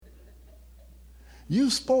you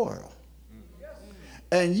spoil.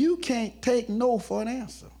 And you can't take no for an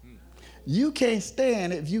answer. You can't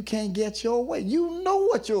stand if you can't get your way. You know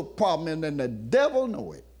what your problem is, and the devil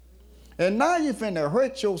know it. And now you're finna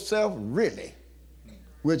hurt yourself really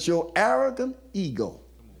with your arrogant ego.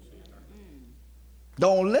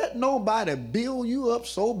 Don't let nobody build you up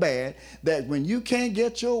so bad that when you can't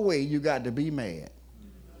get your way, you got to be mad.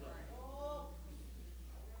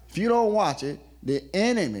 If you don't watch it, the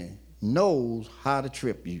enemy knows how to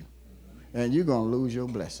trip you, and you're going to lose your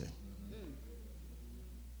blessing.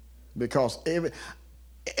 Because if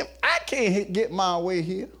I can't get my way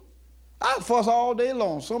here, I fuss all day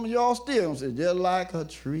long. Some of y'all still say, just like a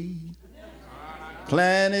tree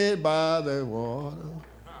planted by the water,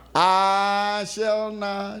 I shall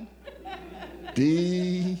not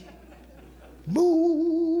be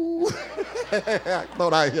moved. I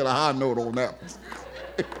thought I hit a high note on that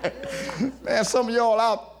one. Man, some of y'all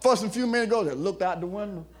out fussing a few minutes ago that looked out the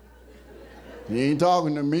window. You ain't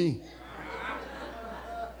talking to me.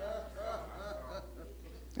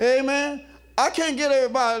 Amen. I can't get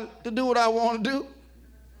everybody to do what I want to do.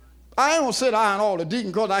 I ain't going to sit down all the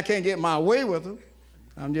deacons because I can't get my way with them.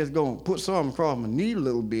 I'm just going to put something across my knee a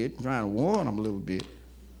little bit, trying to warn them a little bit.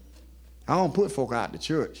 I don't put folk out the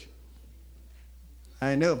church.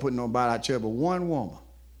 I ain't never put nobody out the church but one woman.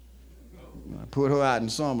 I put her out in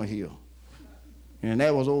Summerhill. And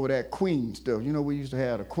that was over that queen stuff. You know, we used to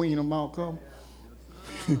have the queen of Mount Carmel.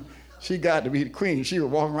 She got to be the queen. She was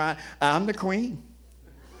walking around, I'm the queen.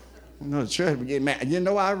 You know, the church would get mad. You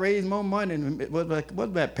know, I raised more money than,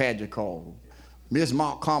 what's that pageant called? Miss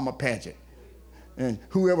Mount Carmel pageant. And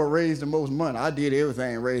whoever raised the most money, I did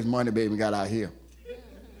everything, raised money, baby, got out here.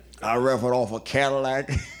 I raffled off a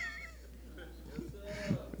Cadillac.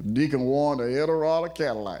 Deacon won the Eldorado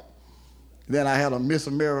Cadillac. Then I had a Miss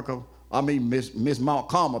Mount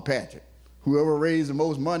Carmel pageant. Whoever raised the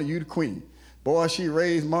most money, you the queen. Boy, she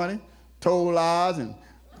raised money, told lies, and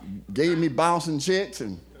gave me bouncing checks.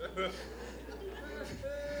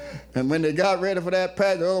 And when they got ready for that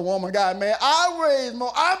pageant, the other woman got mad. I raised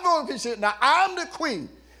more. I'm voting for shit. Now, I'm the queen.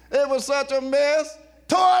 It was such a mess.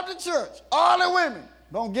 Tore up the church. All the women.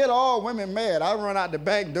 Don't get all women mad. I run out the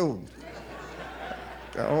back door.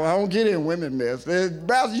 I don't get in women mess.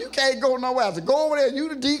 Pastor, you can't go nowhere. I said, go over there. You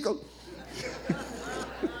the deacon.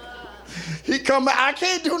 He come back. I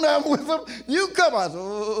can't do nothing with him. You come. I said,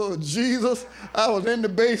 oh, Jesus. I was in the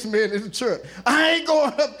basement in the church. I ain't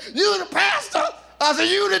going up. You the pastor. I said,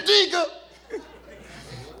 you the deacon.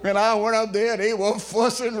 And I went up there. They were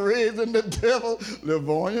fussing, raising the devil.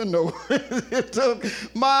 Livonia, no. It took,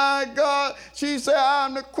 my God. She said,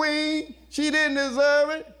 I'm the queen. She didn't deserve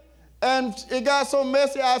it. And it got so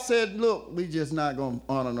messy, I said, look, we just not going to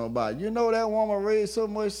honor nobody. You know that woman raised so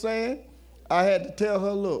much saying? I had to tell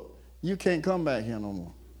her, look, you can't come back here no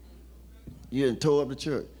more. You done tore up the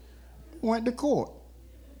church. Went to court.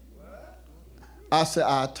 I said,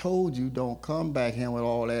 I told you don't come back here with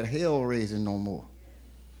all that hell raising no more.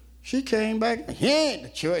 She came back. He ain't the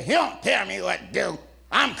church. He don't tell me what to do.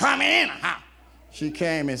 I'm coming in. She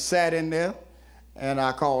came and sat in there, and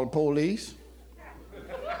I called the police.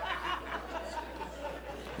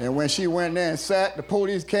 And when she went there and sat, the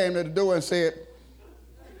police came to the door and said,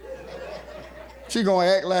 she gonna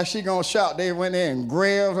act like she gonna shout. They went there and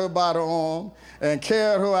grabbed her by the arm and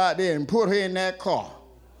carried her out there and put her in that car.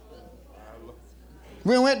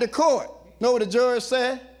 We went to court. Know what the judge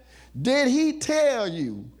said? Did he tell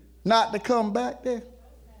you not to come back there?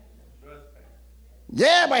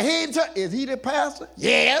 Yeah, but is he the pastor?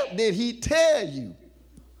 Yeah. Did he tell you?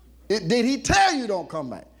 Did he tell you don't come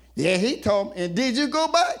back? Yeah, he told me. And did you go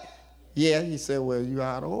back? Yeah. He said, well, you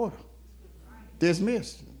out of order.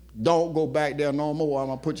 Dismissed. Don't go back there no more. I'm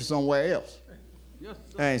going to put you somewhere else. Yes,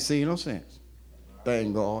 I ain't seen no sense.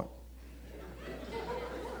 Thank God.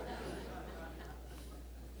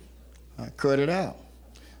 I cut it out.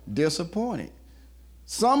 Disappointed.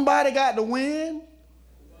 Somebody got to win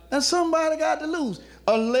and somebody got to lose.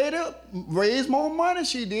 A lady raised more money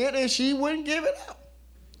she did and she wouldn't give it up.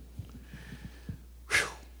 Whew.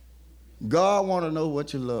 God want to know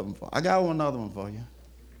what you love him for. I got another one for you.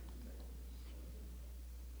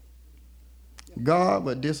 God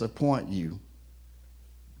will disappoint you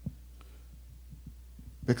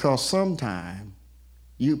because sometimes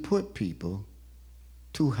you put people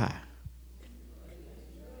too high.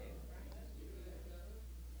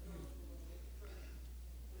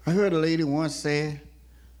 I heard a lady once say,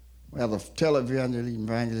 well, the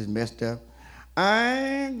televangelist messed up, I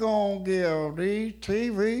ain't going to give these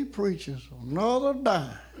TV preachers another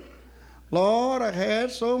dime. Lord, I had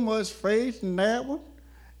so much faith in that one,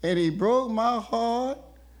 and he broke my heart.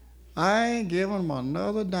 I ain't giving them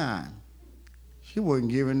another dime. She wasn't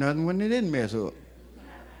giving nothing when they didn't mess up.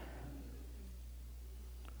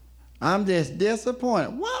 I'm just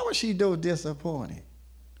disappointed. Why was she so disappointed?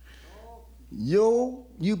 You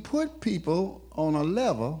put people on a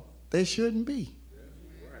level they shouldn't be.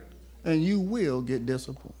 And you will get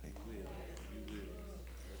disappointed.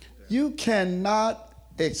 You cannot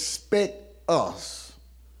expect us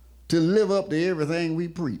to live up to everything we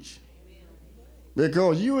preach.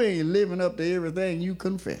 Because you ain't living up to everything you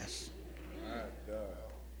confess.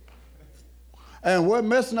 And what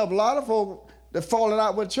messing up a lot of folk that falling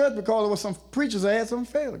out with church because there was some preachers that had some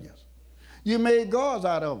failures. You made gods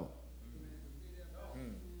out of them.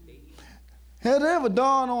 Has it ever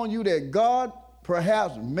dawned on you that God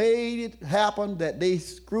perhaps made it happen that they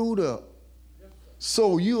screwed up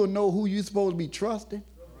so you'll know who you're supposed to be trusting?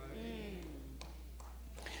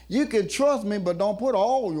 You can trust me, but don't put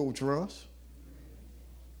all your trust.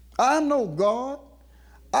 I know God.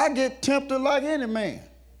 I get tempted like any man.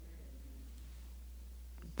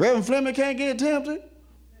 Reverend Fleming can't get tempted.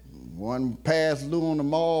 One passed Lou on the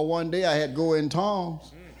mall one day. I had to go in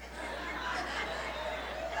tongues.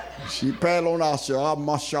 She passed on our Tell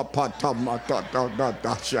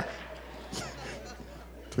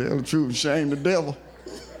the truth and shame the devil.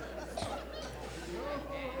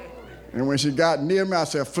 And when she got near me, I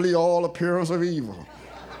said, flee all appearance of evil.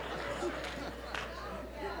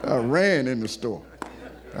 I ran in the store.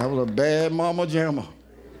 I was a bad mama jammer.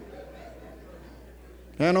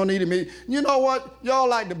 I don't need to meet. You know what? Y'all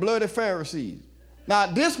like the bloody Pharisees. Now,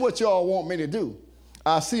 this is what y'all want me to do.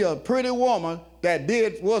 I see a pretty woman that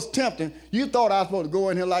was tempting. You thought I was supposed to go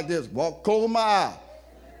in here like this, close my eye.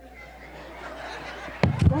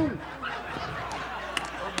 Boom.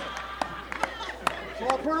 Saw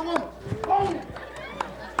a pretty woman. Boom.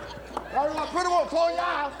 A pretty woman, close your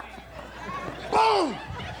eyes. Boom.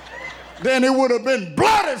 Then it would have been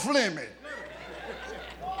bloody Fleming.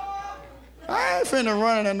 I ain't finna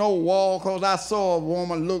run into no wall because I saw a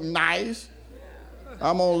woman look nice.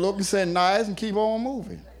 I'm going to look and say nice and keep on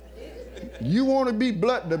moving. You want to be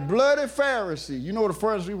the bloody Pharisee. You know what the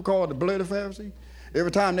first people called the bloody Pharisee?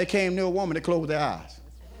 Every time they came near a woman, they closed their eyes.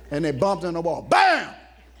 And they bumped in the wall. Bam!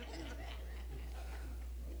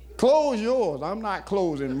 Close yours. I'm not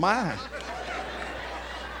closing mine.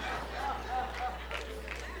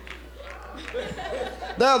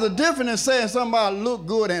 There's a difference in saying somebody look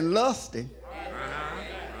good and lusty.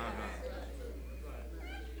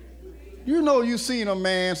 You know you seen a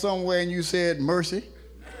man somewhere and you said mercy.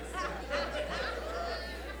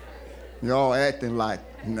 Y'all acting like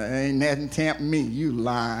ain't nothing tempt me. You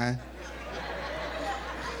lying.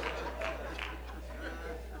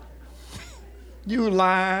 You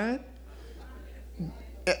lying.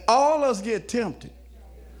 All us get tempted.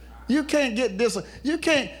 You can't get this. You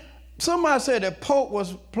can't. Somebody said the Pope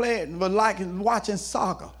was liking watching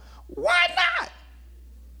soccer. Why not?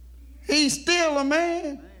 He's still a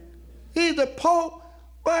man. He's the Pope.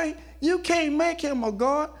 But you can't make him a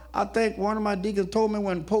God. I think one of my deacons told me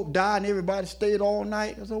when the Pope died and everybody stayed all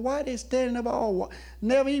night. I said, why are they standing up all?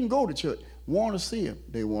 Never even go to church. Want to see him.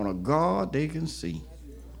 They want a God they can see.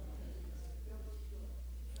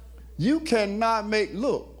 You cannot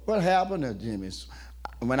look, what happened to Jimmy?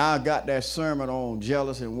 When I got that sermon on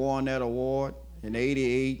jealous and won that award in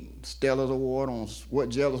 '88, Stellar's Award on what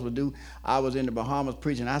jealous would do, I was in the Bahamas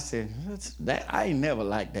preaching. I said, I ain't never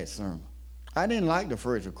liked that sermon. I didn't like the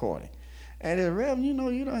first recording. And the Reverend,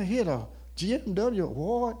 you done hit a GMW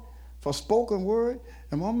award for spoken word.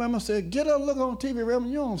 And my member said, get up, look on TV,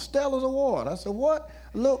 Reverend, you're on Stellar's Award. I said, what?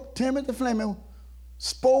 Look, Timothy Fleming,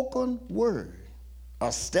 spoken word.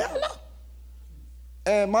 A Stellar?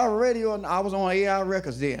 And my radio, I was on AI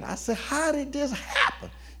Records then. I said, how did this happen?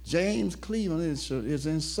 James Cleveland is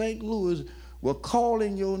in St. Louis. We're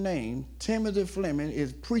calling your name. Timothy Fleming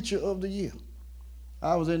is Preacher of the Year.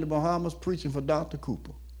 I was in the Bahamas preaching for Dr.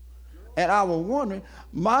 Cooper. And I was wondering,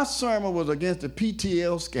 my sermon was against the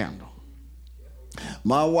PTL scandal.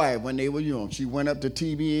 My wife, when they were young, she went up to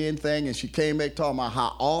TBN thing and she came back talking about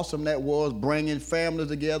how awesome that was, bringing families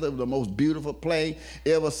together. It was the most beautiful play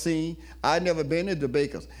ever seen. I'd never been to the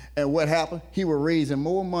Bakers. And what happened? He was raising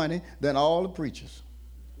more money than all the preachers.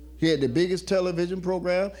 He had the biggest television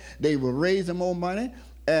program. They were raising more money.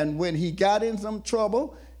 And when he got in some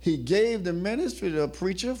trouble, he gave the ministry to a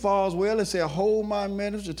preacher, Falswell, and said, hold my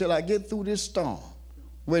ministry till I get through this storm.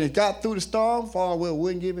 When he got through the storm, Falswell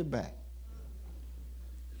wouldn't give it back.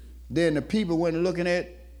 Then the people went looking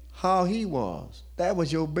at how he was. That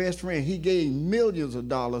was your best friend. He gave millions of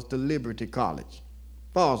dollars to Liberty College,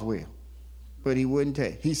 Falswell, but he wouldn't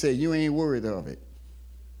take. He said, you ain't worthy of it.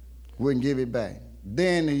 Wouldn't give it back.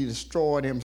 Then he destroyed him